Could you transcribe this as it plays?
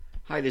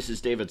Hi, this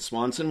is David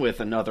Swanson with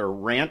another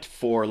rant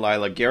for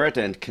Lila Garrett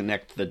and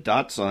Connect the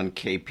Dots on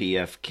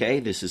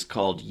KPFK. This is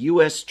called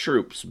U.S.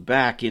 Troops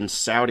Back in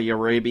Saudi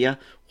Arabia.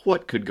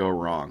 What could go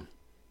wrong?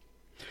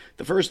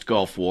 The first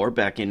Gulf War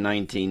back in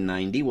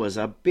 1990 was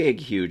a big,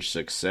 huge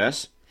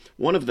success.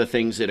 One of the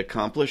things it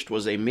accomplished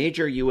was a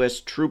major U.S.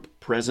 troop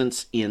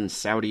presence in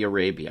Saudi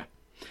Arabia.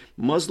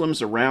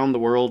 Muslims around the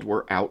world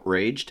were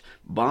outraged.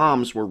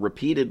 Bombs were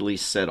repeatedly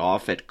set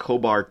off at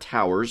Khobar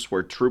Towers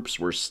where troops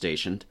were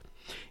stationed.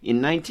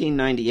 In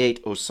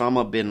 1998,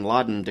 Osama bin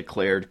Laden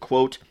declared,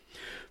 quote,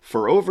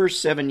 "For over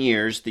 7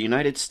 years, the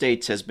United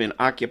States has been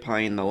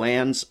occupying the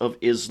lands of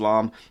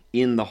Islam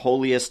in the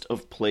holiest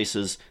of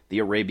places, the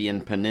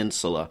Arabian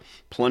Peninsula,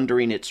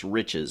 plundering its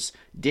riches,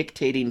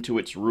 dictating to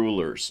its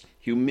rulers,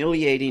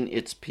 humiliating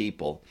its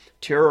people,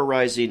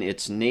 terrorizing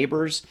its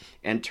neighbors,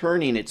 and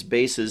turning its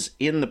bases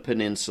in the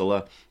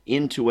peninsula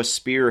into a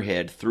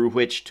spearhead through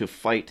which to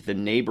fight the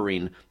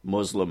neighboring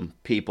Muslim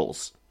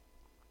peoples.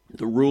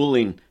 The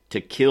ruling to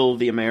kill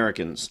the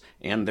Americans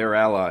and their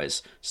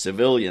allies,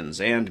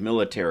 civilians and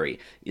military,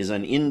 is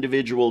an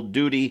individual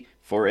duty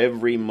for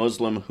every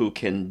Muslim who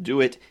can do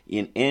it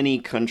in any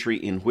country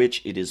in which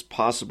it is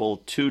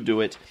possible to do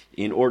it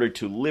in order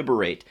to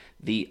liberate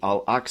the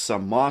Al-Aqsa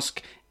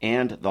Mosque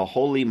and the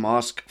Holy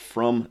Mosque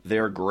from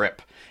their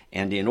grip,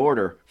 and in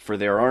order for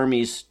their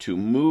armies to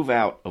move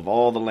out of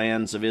all the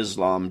lands of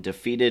Islam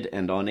defeated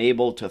and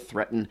unable to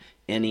threaten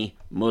any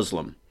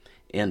Muslim."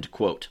 End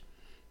quote.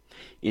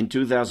 In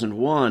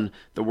 2001,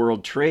 the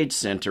World Trade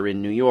Center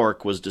in New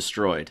York was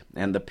destroyed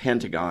and the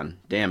Pentagon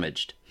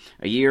damaged.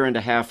 A year and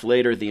a half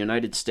later, the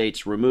United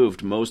States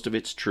removed most of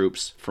its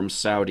troops from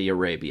Saudi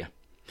Arabia,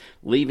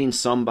 leaving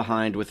some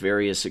behind with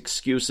various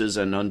excuses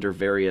and under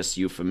various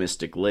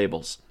euphemistic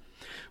labels.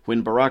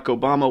 When Barack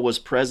Obama was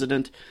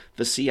president,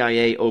 the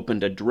CIA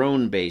opened a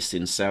drone base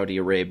in Saudi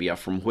Arabia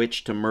from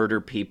which to murder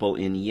people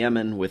in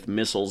Yemen with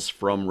missiles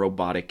from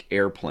robotic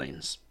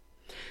airplanes.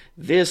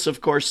 This,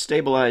 of course,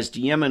 stabilized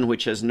Yemen,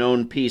 which has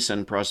known peace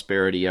and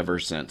prosperity ever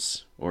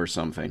since, or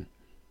something.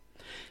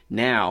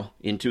 Now,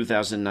 in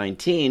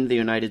 2019, the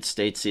United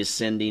States is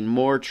sending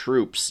more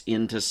troops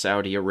into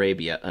Saudi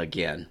Arabia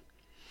again.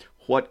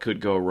 What could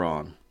go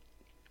wrong?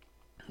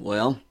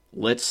 Well,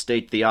 let's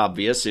state the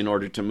obvious in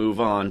order to move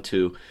on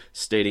to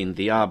stating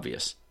the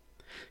obvious.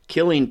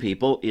 Killing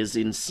people is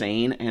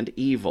insane and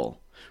evil.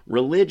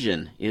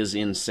 Religion is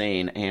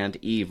insane and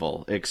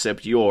evil,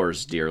 except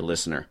yours, dear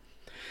listener.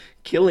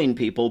 Killing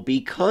people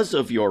because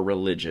of your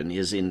religion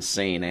is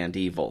insane and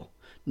evil.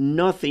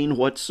 Nothing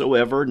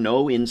whatsoever,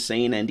 no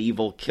insane and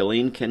evil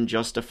killing can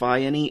justify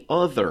any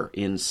other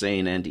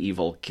insane and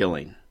evil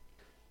killing.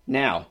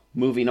 Now,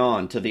 moving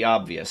on to the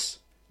obvious.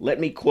 Let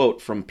me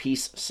quote from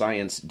Peace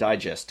Science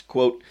Digest,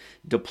 quote,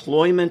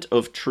 "Deployment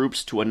of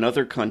troops to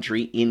another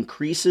country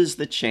increases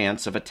the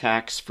chance of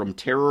attacks from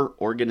terror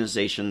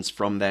organizations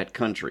from that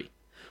country.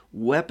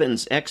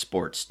 Weapons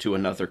exports to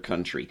another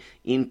country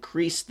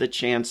increase the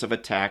chance of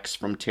attacks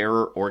from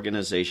terror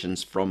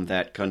organizations from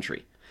that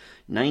country.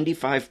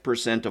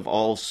 95% of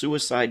all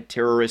suicide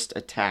terrorist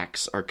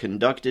attacks are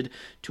conducted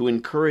to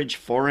encourage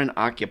foreign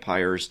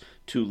occupiers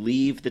to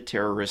leave the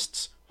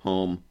terrorists'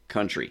 home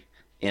country."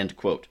 End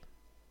quote.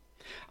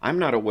 I'm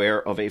not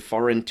aware of a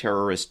foreign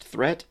terrorist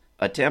threat,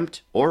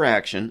 attempt, or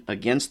action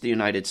against the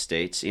United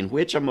States in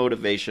which a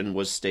motivation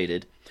was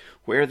stated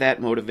where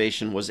that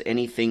motivation was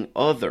anything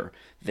other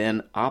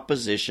than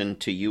opposition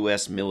to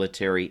U.S.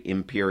 military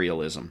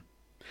imperialism.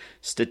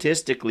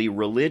 Statistically,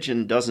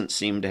 religion doesn't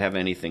seem to have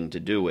anything to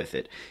do with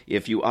it.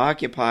 If you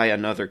occupy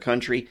another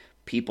country,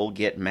 people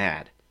get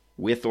mad,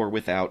 with or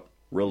without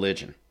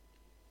religion.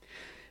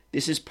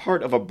 This is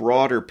part of a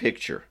broader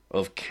picture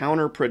of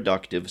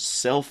counterproductive,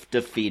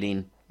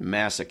 self-defeating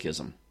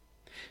masochism.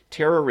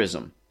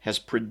 Terrorism has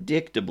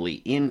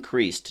predictably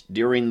increased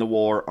during the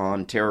war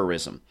on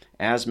terrorism,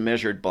 as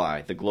measured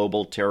by the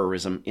Global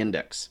Terrorism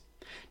Index.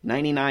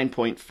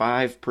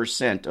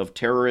 99.5% of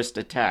terrorist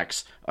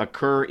attacks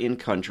occur in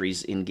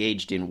countries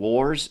engaged in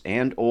wars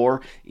and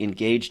or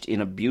engaged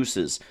in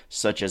abuses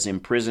such as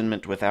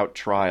imprisonment without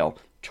trial,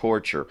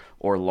 torture,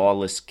 or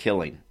lawless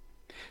killing.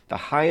 The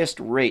highest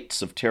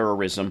rates of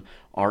terrorism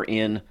are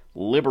in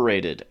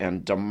liberated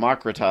and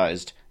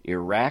democratized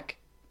Iraq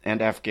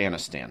and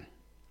Afghanistan.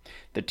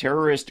 The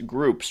terrorist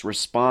groups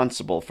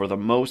responsible for the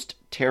most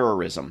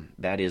terrorism,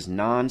 that is,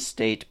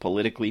 non-state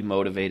politically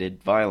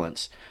motivated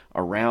violence,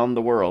 around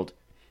the world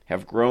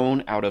have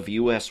grown out of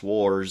U.S.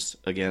 wars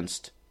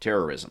against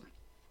terrorism.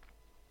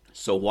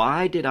 So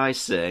why did I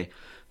say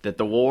that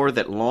the war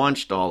that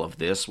launched all of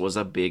this was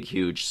a big,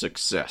 huge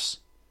success?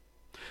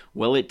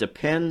 Well, it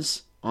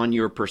depends on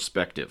your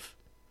perspective.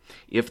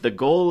 If the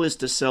goal is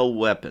to sell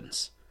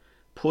weapons,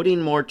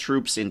 putting more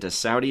troops into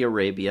Saudi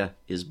Arabia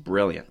is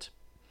brilliant.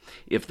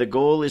 If the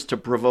goal is to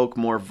provoke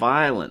more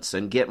violence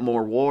and get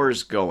more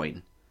wars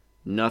going,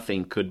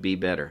 nothing could be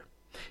better.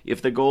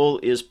 If the goal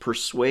is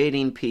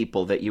persuading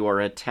people that you are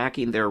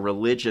attacking their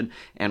religion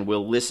and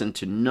will listen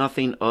to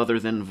nothing other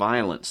than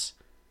violence,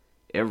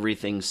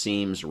 everything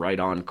seems right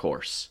on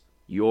course.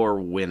 You're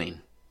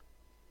winning.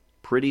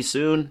 pretty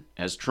soon,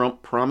 as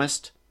Trump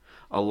promised,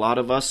 a lot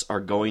of us are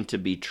going to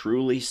be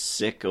truly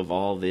sick of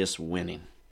all this winning.